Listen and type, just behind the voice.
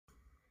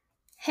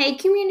Hey,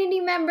 community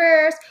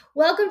members,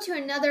 welcome to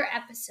another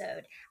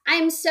episode. I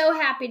am so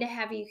happy to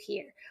have you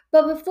here.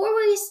 But before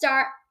we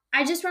start,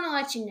 I just want to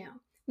let you know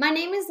my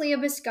name is Leah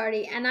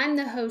Biscardi, and I'm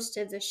the host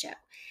of the show.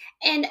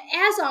 And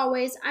as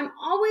always, I'm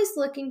always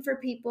looking for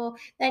people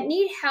that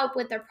need help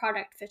with their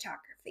product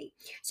photography.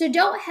 So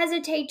don't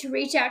hesitate to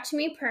reach out to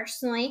me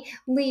personally,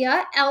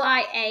 Leah,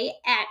 Lia,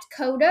 at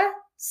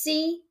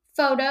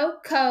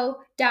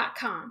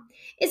CodaCPhotoCo.com.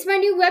 It's my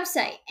new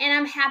website, and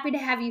I'm happy to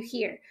have you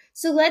here.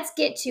 So let's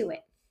get to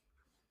it.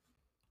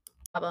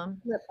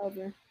 Problem. Flip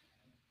over.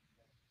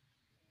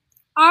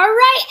 All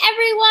right,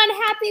 everyone,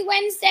 happy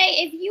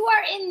Wednesday. If you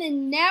are in the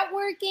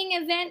networking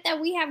event that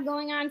we have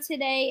going on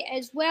today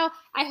as well,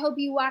 I hope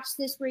you watch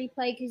this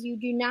replay because you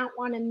do not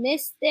want to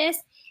miss this.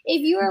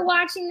 If you are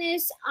watching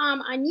this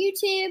on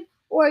YouTube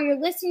or you're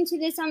listening to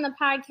this on the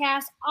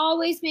podcast,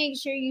 always make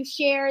sure you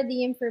share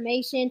the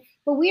information.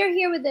 But we are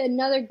here with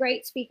another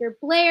great speaker,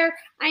 Blair.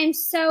 I am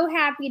so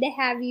happy to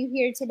have you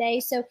here today.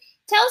 So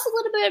tell us a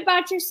little bit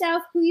about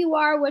yourself, who you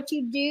are, what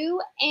you do,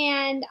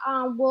 and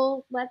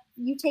we'll let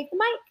you take the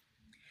mic.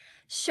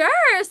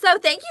 Sure. So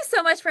thank you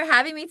so much for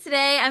having me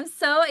today. I'm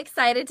so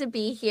excited to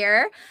be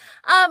here.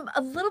 A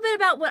little bit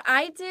about what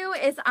I do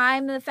is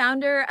I'm the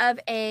founder of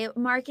a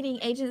marketing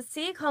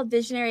agency called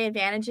Visionary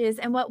Advantages.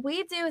 And what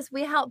we do is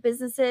we help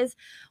businesses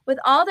with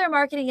all their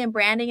marketing and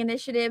branding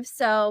initiatives.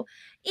 So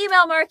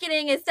email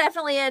marketing is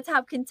definitely a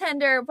top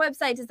contender,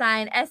 website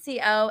design,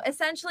 SEO.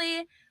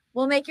 Essentially,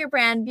 we'll make your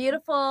brand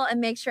beautiful and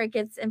make sure it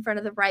gets in front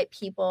of the right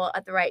people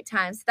at the right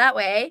time. So that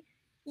way,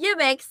 you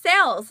make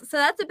sales. So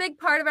that's a big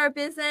part of our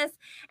business.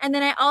 And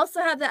then I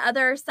also have the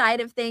other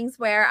side of things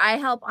where I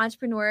help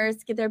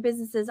entrepreneurs get their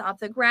businesses off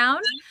the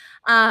ground.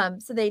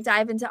 So they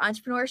dive into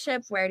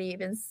entrepreneurship. Where do you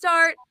even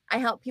start? I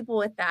help people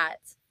with that.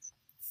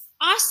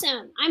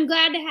 Awesome. I'm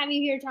glad to have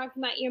you here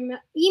talking about your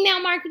email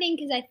marketing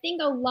because I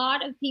think a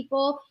lot of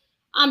people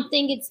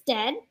think it's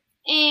dead.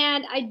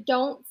 And I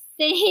don't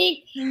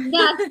think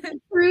that's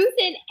the truth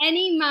in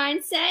any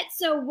mindset.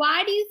 So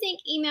why do you think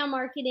email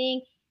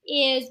marketing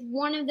is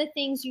one of the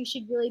things you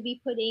should really be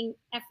putting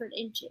effort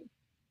into?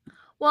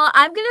 Well,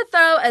 I'm going to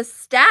throw a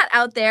stat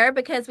out there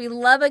because we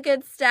love a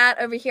good stat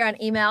over here on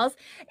emails.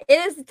 It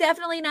is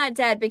definitely not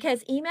dead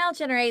because email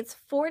generates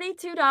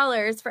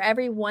 $42 for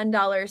every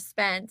 $1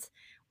 spent,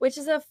 which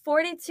is a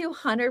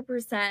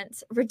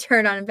 4,200%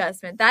 return on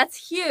investment.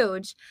 That's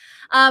huge.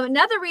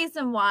 Another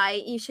reason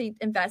why you should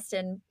invest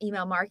in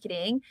email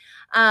marketing,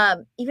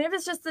 even if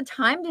it's just the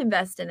time to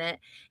invest in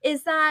it,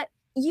 is that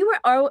you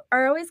are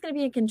always going to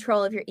be in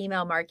control of your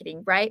email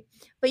marketing, right?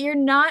 But you're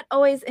not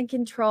always in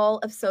control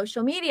of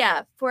social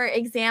media. For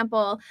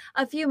example,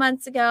 a few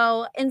months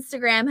ago,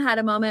 Instagram had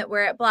a moment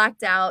where it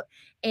blacked out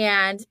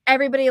and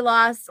everybody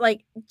lost,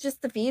 like,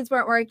 just the feeds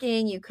weren't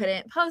working. You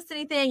couldn't post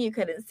anything, you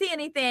couldn't see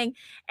anything.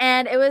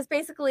 And it was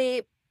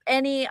basically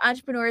any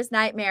entrepreneur's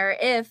nightmare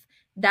if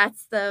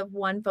that's the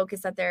one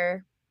focus that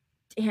they're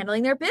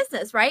handling their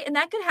business, right? And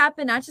that could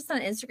happen not just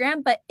on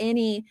Instagram, but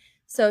any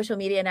social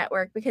media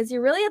network because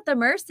you're really at the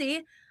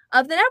mercy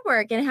of the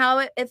network and how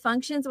it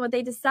functions and what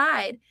they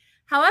decide.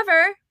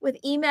 However, with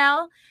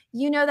email,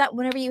 you know that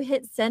whenever you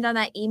hit send on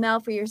that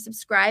email for your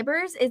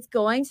subscribers, it's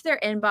going to their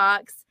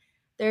inbox.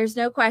 There's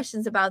no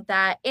questions about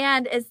that.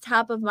 And it's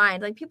top of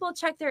mind. Like, people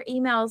check their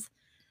emails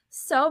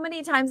so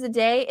many times a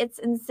day. It's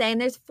insane.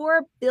 There's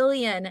 4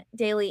 billion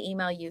daily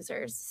email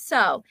users.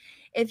 So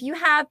if you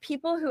have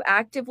people who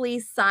actively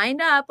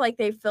signed up, like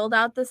they filled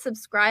out the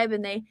subscribe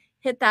and they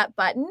hit that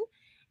button,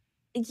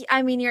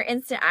 I mean, you're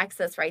instant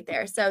access right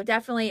there. So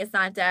definitely it's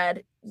not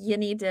dead. You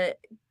need to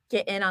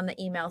get in on the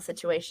email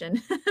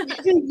situation.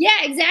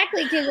 Yeah,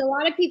 exactly. Because a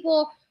lot of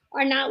people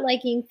are not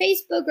liking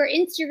Facebook or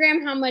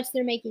Instagram, how much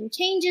they're making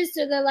changes.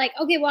 So they're like,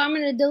 okay, well, I'm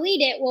going to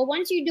delete it. Well,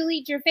 once you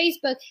delete your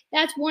Facebook,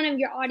 that's one of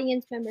your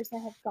audience members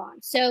that have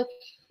gone. So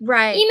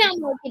Right. Email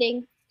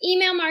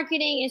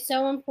marketing is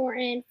so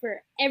important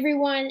for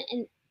everyone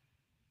and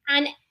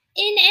in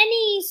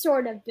any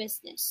sort of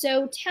business.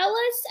 So tell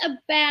us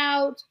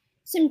about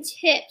some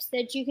tips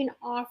that you can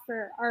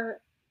offer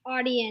our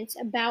audience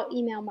about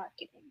email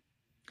marketing.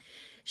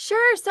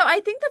 Sure. So I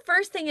think the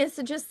first thing is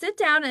to just sit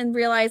down and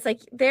realize, like,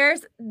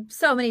 there's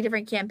so many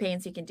different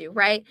campaigns you can do,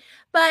 right?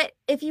 But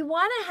if you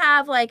want to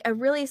have like a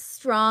really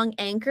strong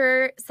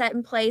anchor set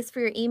in place for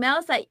your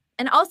emails,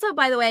 and also,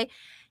 by the way,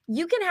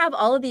 you can have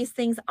all of these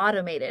things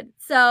automated.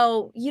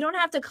 So you don't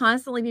have to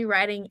constantly be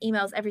writing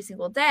emails every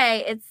single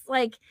day. It's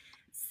like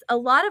a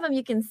lot of them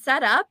you can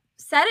set it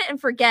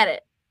and forget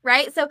it.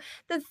 Right. So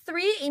the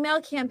 3 email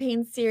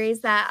campaign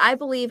series that I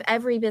believe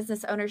every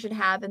business owner should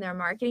have in their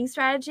marketing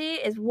strategy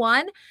is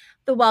 1,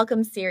 the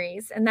welcome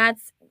series. And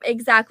that's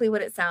exactly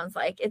what it sounds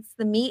like. It's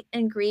the meet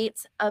and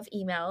greet of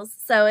emails.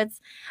 So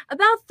it's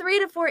about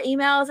 3 to 4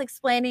 emails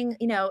explaining,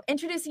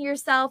 introducing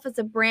yourself as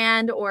a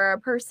brand or a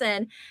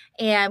person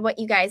and what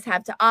you guys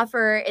have to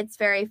offer. It's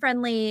very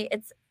friendly.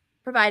 It's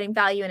providing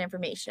value and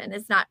information.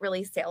 It's not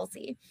really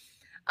salesy.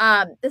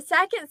 The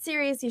second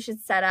series you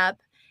should set up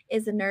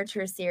is a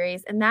nurture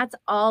series, and that's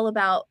all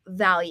about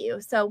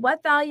value. So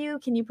what value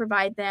can you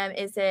provide them?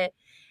 Is it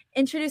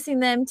introducing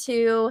them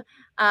to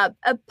a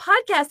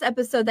podcast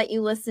episode that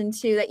you listen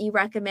to that you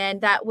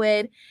recommend that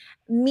would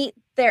meet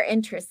their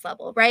interest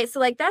level, right? So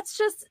like that's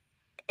just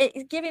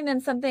giving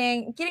them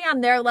something, getting on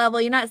their level.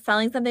 You're not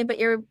selling something, but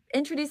you're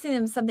introducing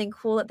them something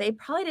cool that they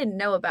probably didn't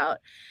know about.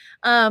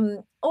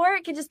 Or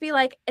it could just be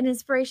like an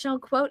inspirational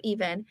quote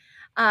even,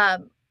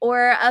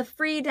 or a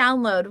free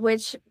download,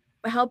 which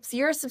helps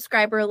your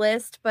subscriber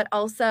list, but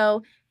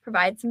also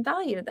provide some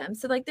value to them.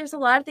 So like there's a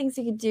lot of things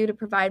you can do to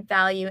provide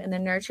value in the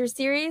Nurture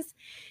series.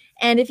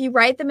 And if you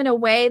write them in a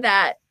way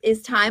that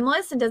is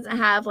timeless and doesn't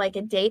have like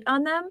a date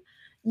on them,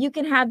 you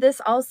can have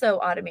this also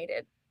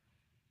automated.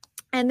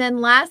 And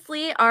then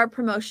lastly, our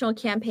promotional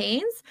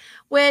campaigns,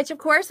 which of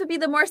course would be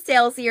the more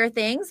salesier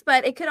things,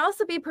 but it could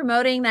also be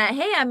promoting that,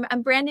 hey,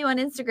 I'm brand new on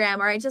Instagram,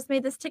 or I just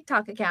made this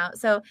TikTok account.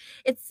 So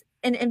it's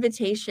an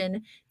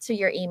invitation to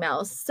your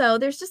emails. So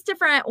there's just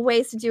different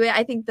ways to do it.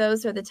 I think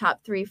those are the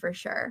top 3 for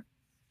sure.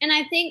 And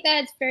I think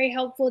that's very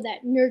helpful,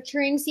 that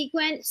nurturing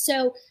sequence.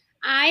 So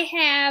I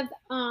have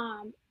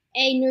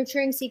a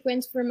nurturing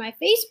sequence for my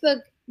Facebook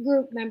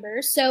group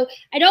members. So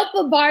I don't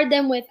bombard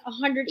them with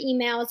 100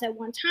 emails at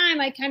one time.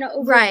 I kind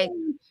of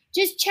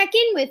just check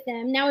in with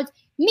them. Now it's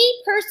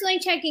me personally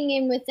checking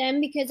in with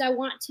them because I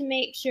want to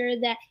make sure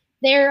that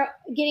they're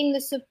getting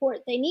the support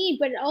they need,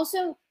 but it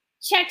also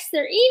checks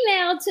their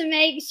email to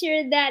make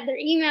sure that their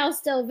email is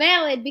still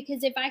valid,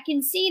 because if I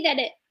can see that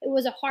it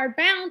was a hard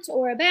bounce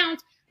or a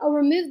bounce, I'll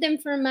remove them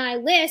from my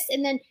list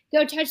and then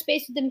go touch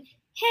base with them.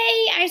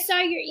 Hey, I saw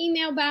your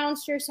email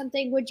bounced or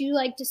something. Would you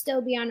like to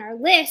still be on our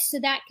list? So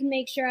that can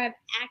make sure I have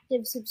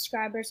active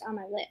subscribers on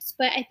my list.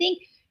 But I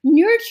think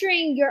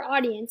nurturing your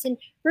audience, and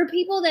for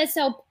people that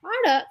sell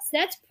products,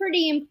 that's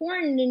pretty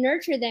important to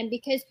nurture them,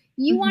 because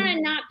you want to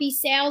not be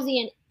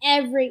salesy in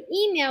every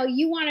email.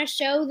 You want to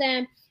show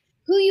them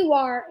who you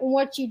are and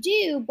what you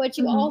do, but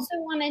you also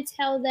want to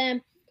tell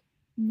them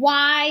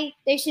why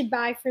they should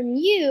buy from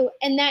you.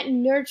 And that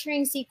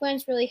nurturing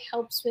sequence really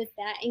helps with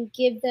that and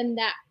give them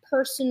that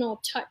personal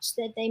touch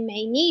that they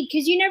may need,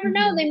 because you never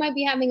know, they might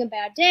be having a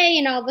bad day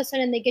and all of a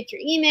sudden they get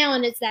your email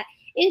and it's that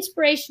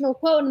inspirational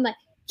quote, and I'm like,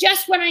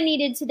 just what I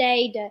needed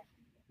today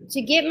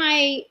to get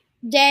my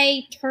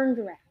day turned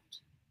around.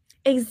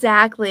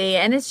 Exactly.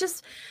 And it's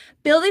just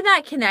building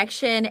that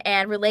connection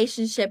and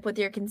relationship with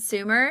your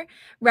consumer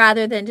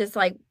rather than just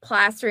like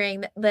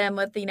plastering them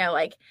with,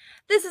 like,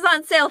 this is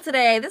on sale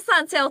today, this is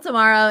on sale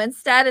tomorrow.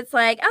 Instead, it's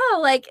like, oh,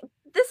 like,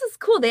 this is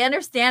cool. They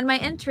understand my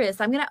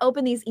interests. I'm going to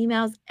open these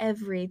emails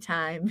every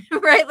time,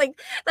 right? Like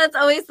that's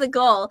always the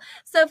goal.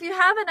 So if you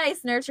have a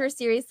nice nurture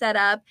series set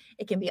up,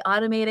 it can be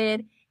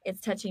automated.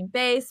 It's touching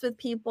base with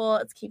people.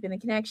 It's keeping the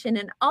connection,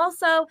 and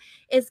also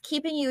it's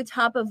keeping you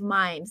top of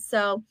mind.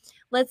 So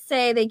let's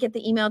say they get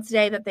the email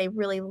today that they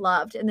really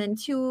loved, and then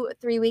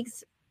 2-3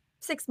 weeks,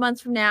 6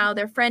 months from now,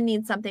 their friend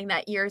needs something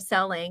that you're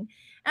selling.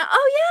 And,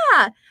 oh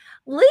yeah,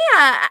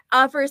 Leah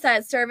offers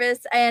that service,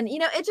 and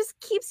it just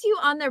keeps you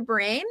on their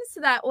brain. So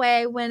that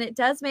way, when it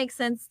does make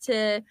sense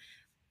to,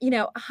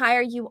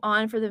 hire you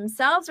on for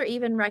themselves or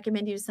even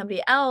recommend you to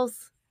somebody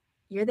else,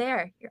 you're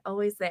there. You're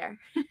always there.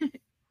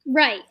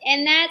 Right.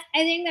 And I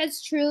think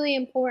that's truly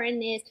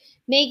important, is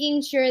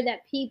making sure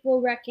that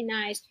people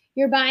recognize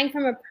you're buying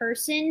from a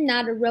person,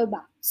 not a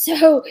robot.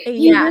 So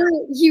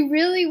you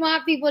really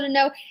want people to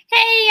know,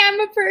 hey, I'm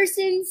a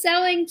person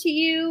selling to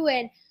you.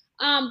 And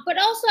but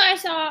also I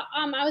saw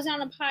I was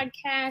on a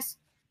podcast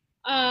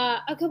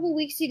a couple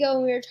weeks ago,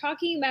 and we were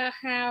talking about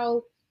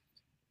how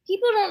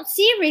people don't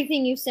see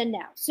everything you send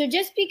out. So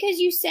just because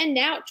you send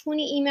out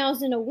 20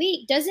 emails in a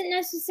week doesn't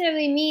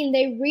necessarily mean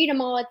they read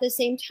them all at the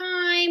same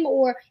time,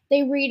 or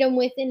they read them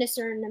within a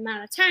certain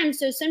amount of time.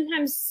 So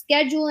sometimes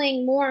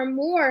scheduling more and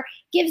more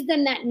gives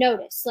them that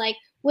notice. Like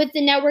with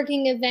the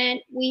networking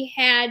event we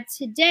had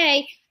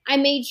today, I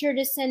made sure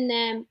to send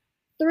them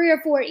 3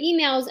 or 4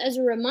 emails as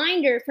a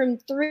reminder from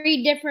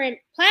 3 different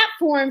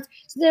platforms.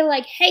 So they're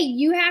like, hey,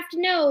 you have to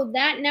know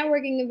that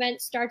networking event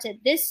starts at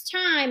this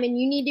time and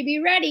you need to be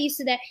ready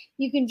so that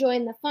you can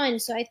join the fun.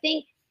 So I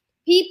think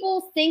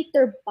people think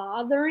they're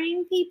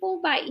bothering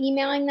people by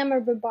emailing them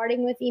or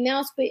bombarding with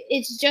emails, but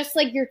it's just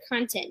like your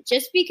content.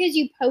 Just because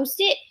you post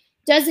it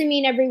doesn't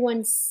mean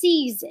everyone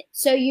sees it.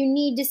 So you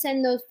need to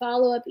send those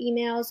follow-up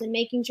emails and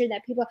making sure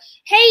that people,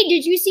 hey,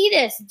 did you see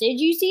this? Did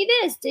you see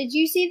this? Did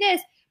you see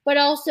this? But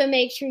also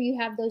make sure you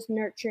have those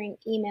nurturing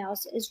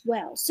emails as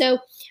well. So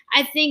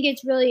I think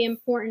it's really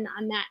important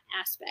on that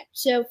aspect.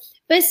 So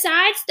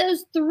besides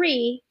those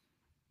 3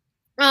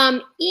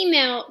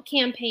 email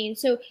campaigns,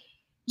 so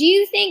do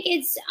you think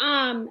it's,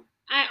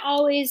 I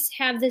always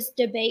have this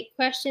debate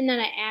question that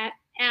I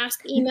ask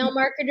email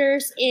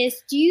marketers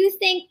is, do you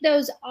think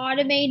those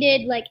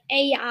automated like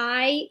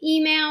AI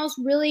emails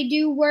really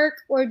do work,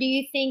 or do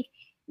you think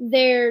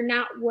they're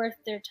not worth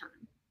their time?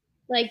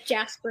 Like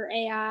Jasper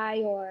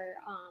AI, or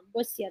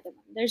what's the other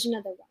one? There's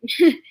another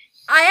one.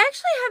 I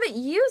actually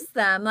haven't used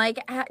them. Like,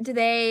 do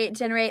they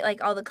generate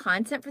like all the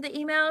content for the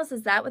emails?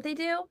 Is that what they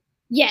do?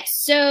 Yes.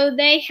 So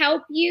they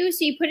help you.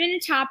 So you put in a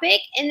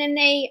topic, and then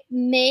they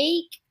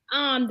make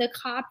the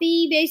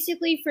copy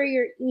basically for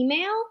your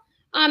email.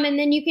 and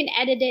then you can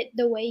edit it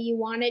the way you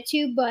want it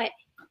to. But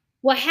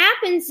what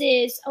happens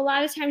is a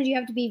lot of times you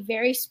have to be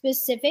very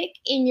specific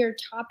in your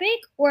topic,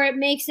 or it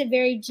makes a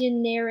very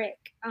generic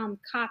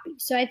copy.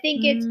 So I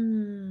think it's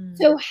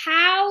so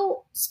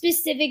how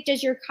specific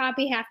does your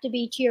copy have to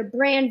be to your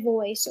brand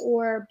voice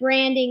or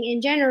branding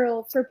in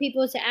general for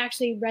people to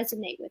actually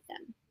resonate with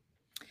them?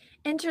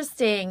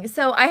 Interesting.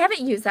 So I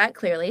haven't used that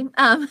clearly.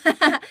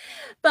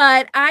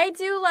 But I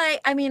do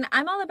I mean,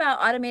 I'm all about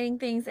automating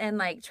things and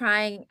like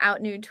trying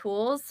out new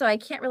tools. So I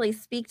can't really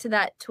speak to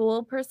that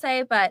tool per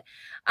se, but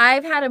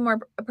I've had a more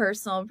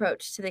personal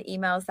approach to the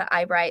emails that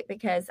I write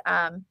because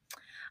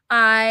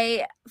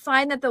I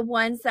find that the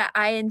ones that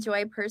I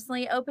enjoy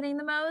personally opening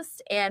the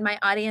most, and my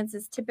audience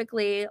is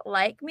typically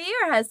like me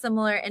or has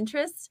similar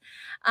interests,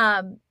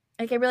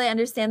 like I really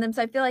understand them.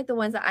 So I feel like the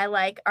ones that I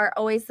like are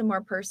always the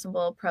more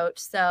personable approach.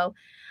 So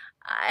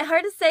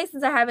hard to say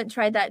since I haven't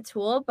tried that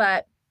tool,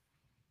 but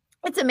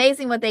it's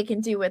amazing what they can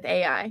do with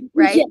AI,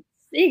 right? Yes,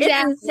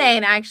 exactly. It's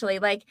insane, actually.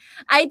 Like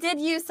I did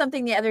use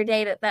something the other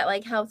day that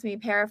like helped me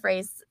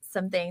paraphrase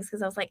some things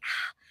because I was like,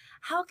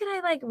 how can I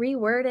like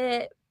reword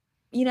it?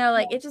 You know,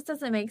 like it just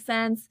doesn't make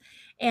sense.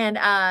 And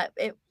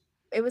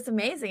it was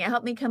amazing. It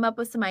helped me come up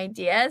with some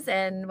ideas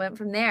and went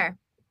from there.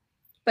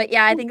 But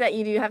yeah, I think that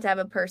you do have to have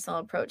a personal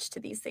approach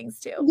to these things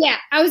too. Yeah,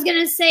 I was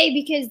gonna say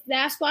because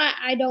that's why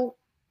I don't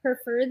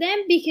prefer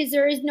them, because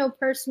there is no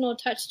personal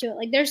touch to it.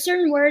 Like there's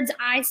certain words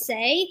I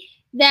say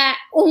that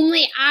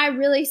only I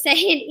really say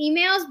in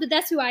emails, but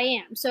that's who I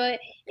am. So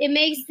it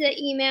makes the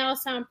email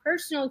sound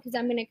personal because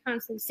I'm gonna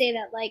constantly say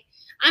that. Like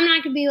I'm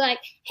not gonna be like,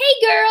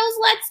 "Hey girls,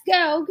 let's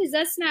go," because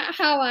that's not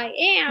how I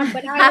am.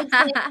 But I would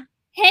say,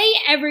 "Hey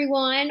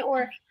everyone,"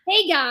 or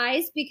 "Hey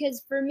guys,"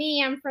 because for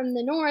me, I'm from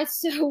the north,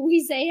 so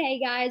we say "Hey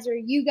guys" or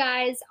 "you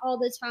guys" all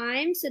the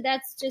time. So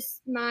that's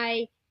just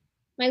my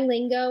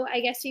lingo,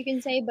 I guess you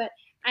can say. But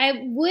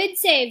I would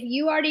say if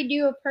you already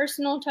do a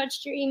personal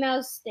touch to your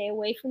emails, stay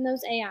away from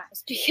those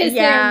AIs because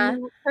they're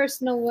not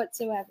personal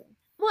whatsoever.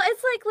 Well,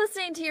 it's like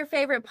listening to your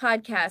favorite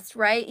podcast,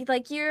 right?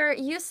 Like you're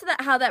used to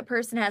that, how that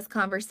person has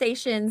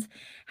conversations,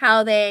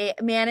 how they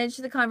manage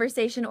the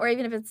conversation, or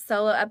even if it's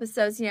solo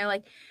episodes, you know,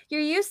 like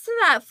you're used to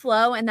that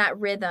flow and that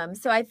rhythm.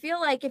 So I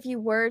feel like if you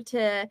were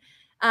to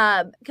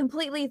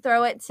completely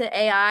throw it to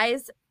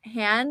AI's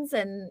hands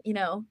and, you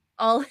know,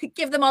 all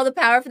give them all the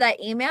power for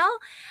that email,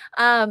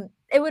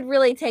 it would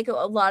really take a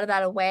lot of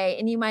that away,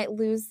 and you might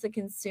lose the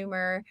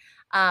consumer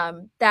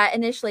that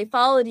initially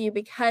followed you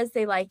because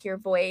they like your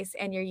voice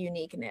and your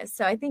uniqueness.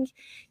 So I think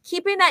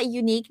keeping that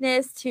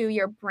uniqueness to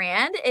your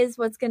brand is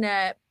what's going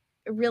to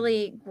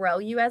really grow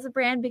you as a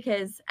brand,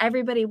 because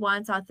everybody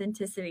wants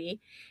authenticity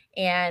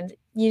and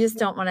you just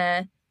don't want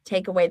to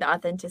take away the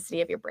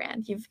authenticity of your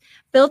brand. You've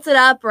built it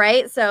up,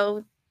 right?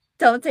 So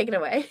don't take it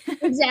away.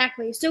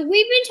 Exactly. So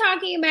we've been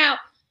talking about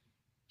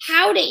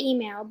how to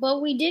email,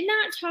 but we did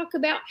not talk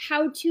about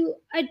how to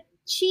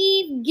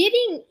achieve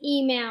getting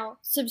email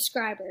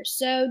subscribers.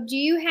 So do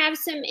you have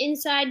some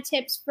inside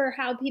tips for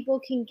how people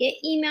can get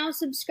email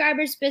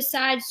subscribers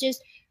besides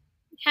just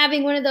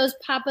having one of those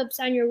pop-ups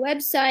on your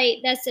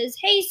website that says,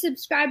 "Hey,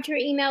 subscribe to your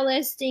email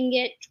list and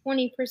get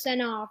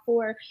 20% off,"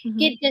 or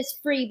 "Get this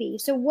freebie"?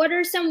 So what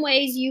are some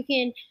ways you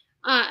can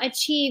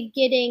achieve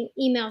getting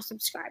email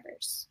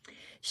subscribers?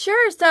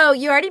 Sure. So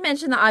you already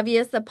mentioned the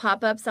obvious, the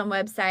pop-ups on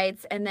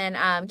websites, and then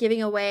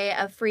giving away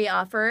a free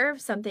offer,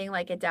 something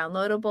like a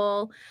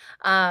downloadable,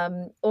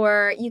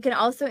 or you can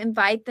also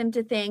invite them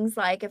to things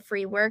like a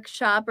free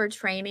workshop or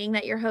training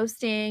that you're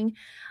hosting.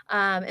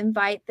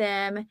 Invite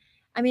them.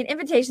 I mean,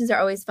 invitations are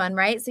always fun,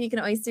 right? So you can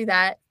always do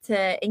that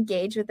to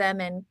engage with them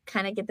and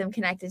kind of get them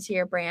connected to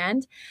your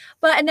brand.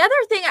 But another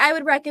thing I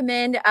would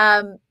recommend,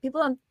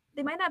 people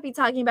they might not be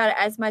talking about it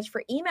as much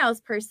for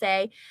emails per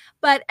se,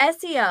 but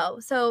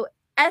SEO. So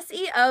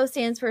SEO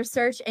stands for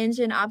search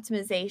engine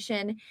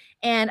optimization.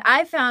 And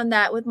I found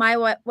that with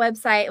my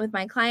website, with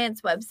my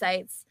clients'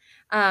 websites,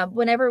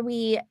 whenever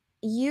we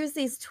use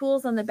these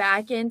tools on the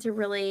back end to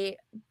really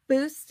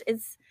boost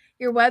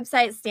your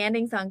website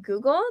standings on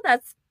Google,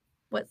 that's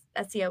what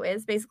SEO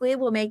is. Basically, it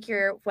will make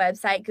your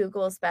website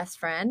Google's best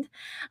friend,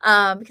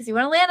 because you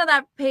want to land on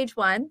that page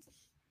one.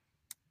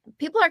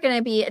 People are going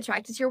to be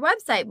attracted to your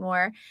website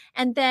more.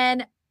 And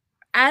then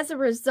as a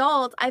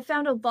result, I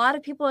found a lot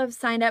of people have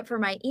signed up for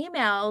my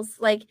emails,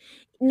 like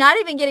not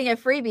even getting a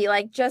freebie,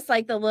 like just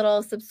like the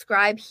little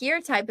subscribe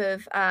here type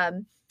of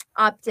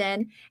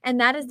opt-in. And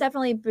that has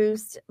definitely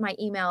boosted my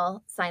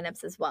email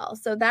signups as well.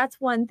 So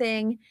that's one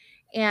thing.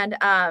 And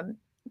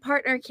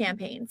partner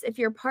campaigns. If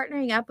you're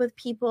partnering up with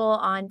people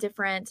on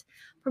different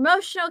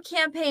promotional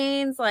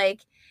campaigns,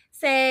 like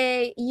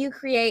say you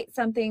create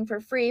something for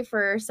free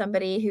for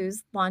somebody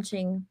who's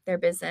launching their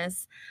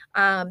business,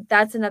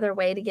 that's another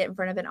way to get in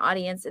front of an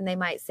audience. And they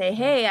might say,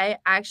 "Hey, I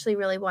actually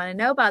really want to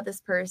know about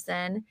this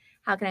person.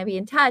 How can I be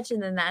in touch?"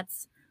 And then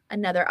that's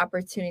another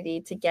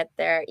opportunity to get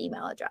their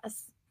email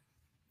address.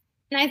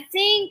 And I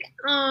think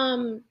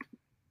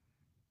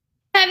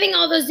having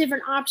all those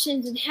different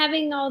options and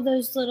having all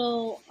those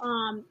little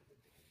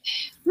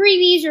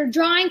freebies or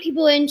drawing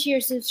people into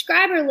your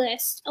subscriber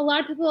list, a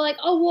lot of people are like,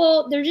 oh,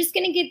 well, they're just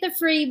going to get the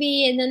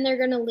freebie and then they're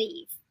going to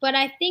leave. But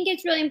I think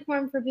it's really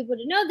important for people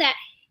to know that,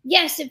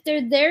 yes, if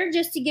they're there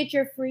just to get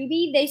your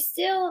freebie, they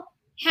still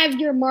have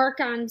your mark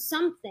on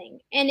something.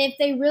 And if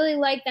they really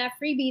like that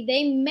freebie,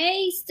 they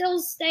may still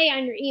stay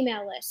on your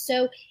email list.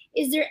 So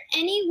is there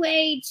any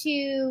way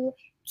to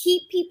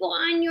keep people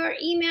on your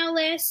email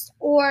list,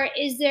 or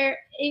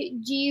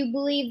do you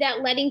believe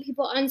that letting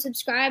people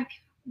unsubscribe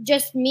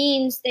just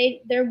means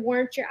they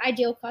weren't your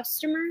ideal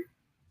customer?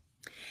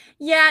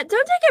 Yeah,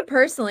 don't take it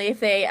personally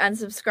if they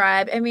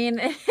unsubscribe. I mean,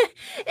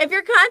 if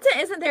your content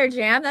isn't their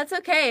jam, that's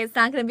okay. It's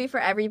not going to be for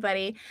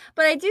everybody.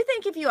 But I do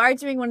think if you are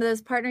doing one of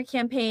those partner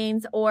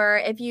campaigns, or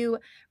if you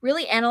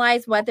really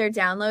analyze what they're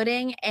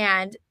downloading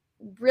and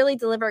really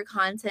deliver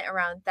content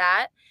around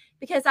that,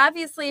 because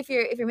obviously if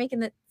you're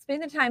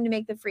spending the time to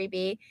make the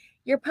freebie,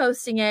 you're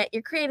posting it,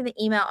 you're creating the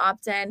email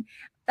opt-in,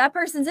 that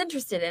person's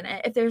interested in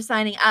it if they're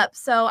signing up.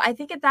 So I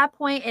think at that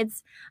point,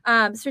 it's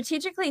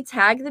strategically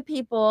tag the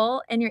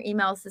people in your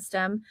email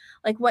system,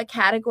 like what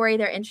category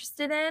they're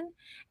interested in,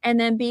 and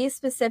then be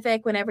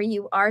specific whenever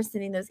you are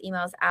sending those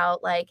emails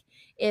out. Like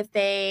if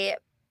they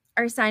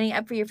are signing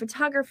up for your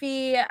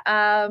photography,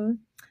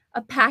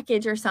 a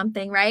package or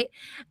something, right?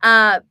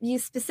 You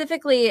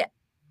specifically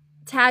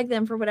tag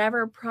them for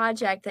whatever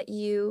project that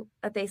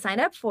they sign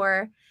up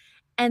for.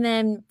 And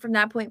then from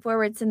that point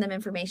forward, send them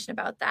information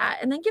about that.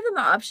 And then give them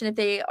the option if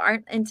they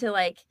aren't into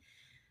like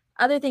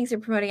other things you're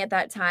promoting at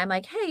that time,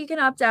 like, hey, you can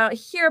opt out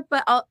here,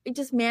 but I'll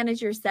just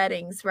manage your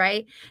settings,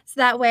 right? So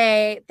that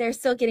way they're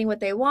still getting what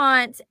they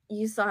want.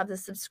 You still have the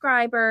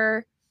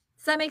subscriber.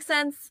 Does that make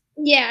sense?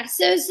 Yeah.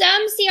 So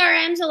some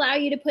CRMs allow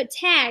you to put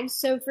tags.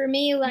 So for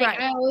me, like right.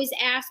 I always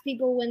ask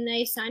people when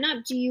they sign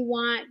up, do you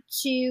want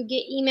to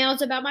get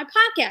emails about my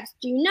podcast?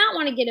 Do you not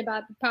want to get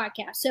about the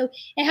podcast? So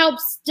it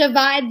helps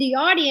divide the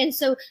audience.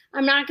 So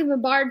I'm not going to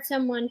bombard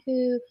someone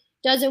who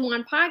doesn't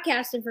want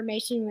podcast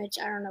information, which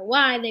I don't know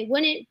why they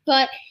wouldn't,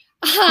 but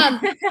I'm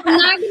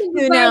not going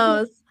to Who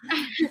knows?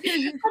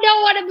 I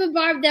don't want to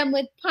bombard them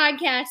with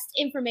podcast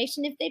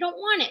information if they don't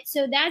want it.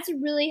 So that's a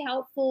really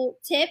helpful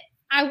tip.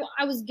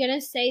 I was going to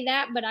say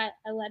that, but I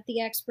let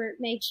the expert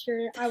make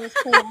sure I was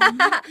clear. You could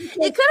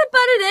have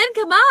butted in.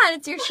 Come on.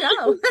 It's your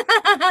show.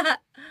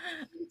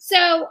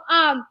 So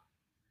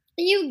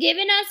you've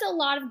given us a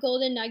lot of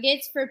golden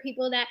nuggets for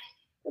people that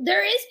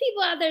there is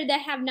people out there that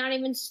have not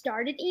even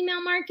started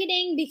email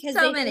marketing because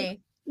so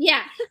many.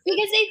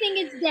 Because they think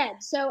it's dead.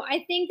 So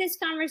I think this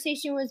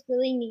conversation was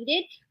really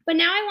needed. But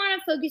now I want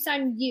to focus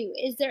on you.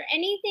 Is there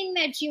anything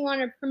that you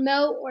want to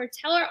promote or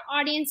tell our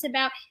audience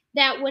about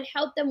that would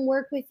help them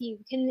work with you?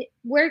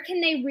 Where can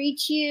they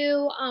reach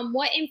you?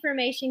 What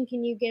information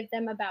can you give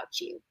them about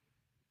you?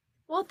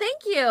 Well, thank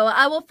you.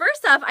 Well,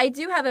 first off, I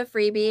do have a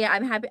freebie.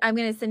 I'm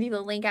going to send you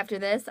the link after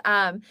this,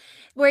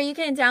 where you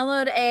can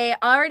download a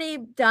already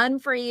done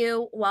for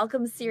you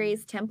welcome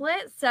series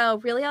template. So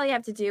really all you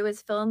have to do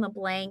is fill in the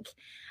blank,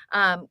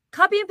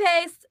 copy and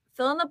paste,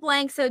 fill in the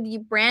blank. So you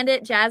brand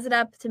it, jazz it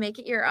up to make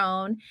it your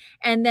own.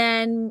 And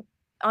then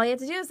all you have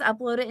to do is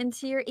upload it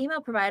into your email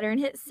provider and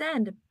hit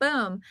send.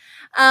 Boom.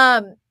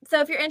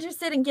 So if you're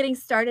interested in getting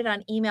started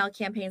on email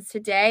campaigns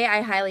today, I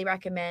highly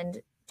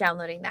recommend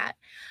downloading that.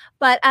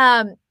 But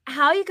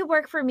how you could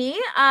work for me,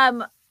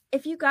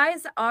 if you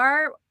guys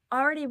are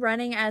already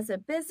running as a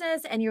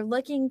business and you're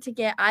looking to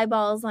get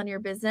eyeballs on your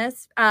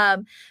business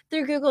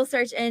through Google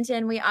search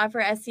engine, we offer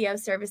SEO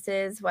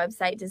services,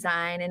 website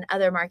design, and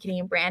other marketing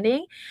and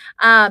branding.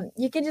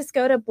 You can just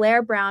go to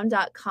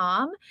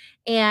blairbrown.com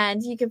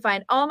and you can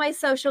find all my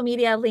social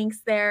media links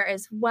there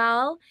as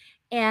well.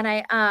 And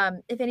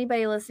if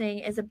anybody listening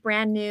is a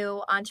brand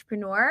new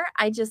entrepreneur,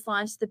 I just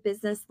launched the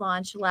Business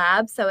Launch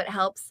Lab. So it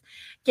helps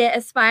get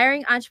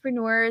aspiring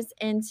entrepreneurs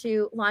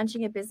into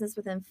launching a business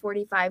within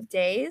 45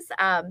 days,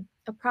 a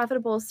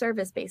profitable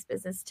service-based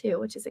business too,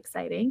 which is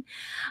exciting.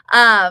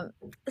 So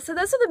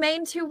those are the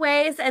main two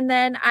ways. And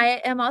then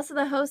I am also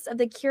the host of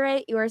the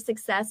Curate Your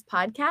Success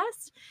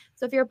podcast.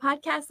 So if you're a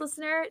podcast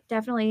listener,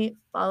 definitely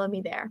follow me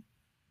there.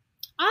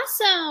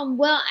 Awesome.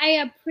 Well,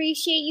 I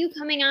appreciate you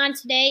coming on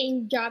today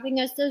and dropping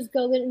us those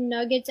golden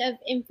nuggets of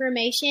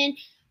information.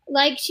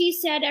 Like she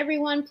said,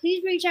 everyone,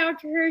 please reach out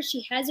to her.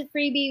 She has a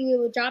freebie. We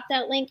will drop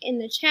that link in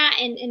the chat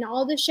and in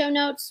all the show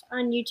notes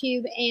on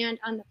YouTube and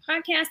on the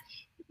podcast.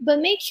 But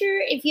make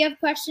sure if you have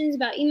questions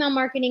about email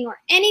marketing or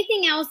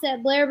anything else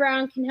that Blair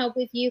Brown can help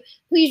with you,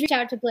 please reach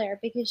out to Blair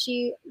because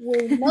she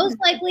will most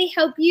likely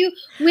help you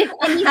with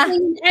anything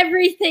and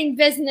everything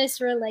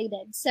business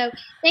related. So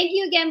thank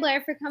you again,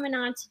 Blair, for coming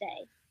on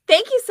today.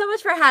 Thank you so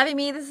much for having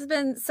me. This has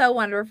been so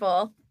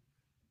wonderful.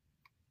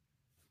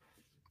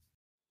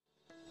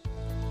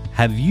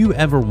 Have you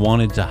ever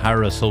wanted to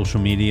hire a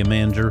social media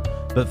manager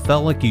but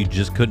felt like you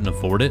just couldn't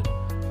afford it?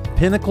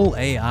 Pinnacle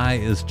AI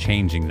is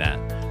changing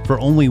that. For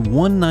only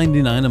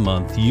 $1.99 a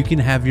month, you can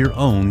have your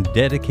own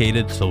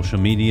dedicated social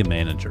media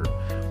manager,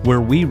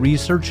 where we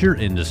research your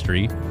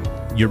industry,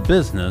 your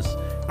business,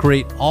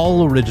 create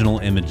all original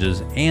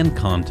images and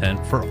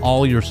content for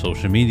all your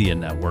social media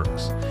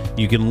networks.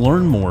 You can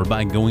learn more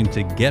by going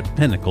to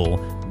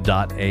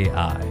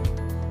getpinnacle.ai.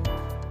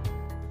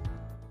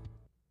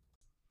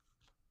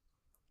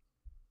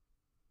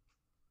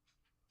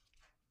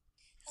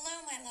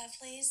 Hello, my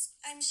lovelies.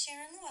 I'm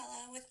Sharon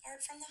Luella with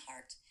Art from the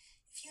Heart.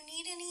 If you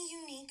need any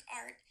unique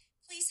art,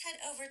 please head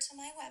over to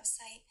my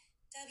website,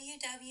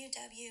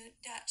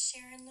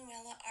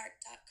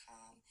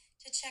 www.sharonluellaart.com,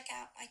 to check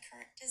out my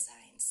current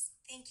designs.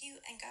 Thank you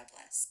and God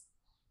bless.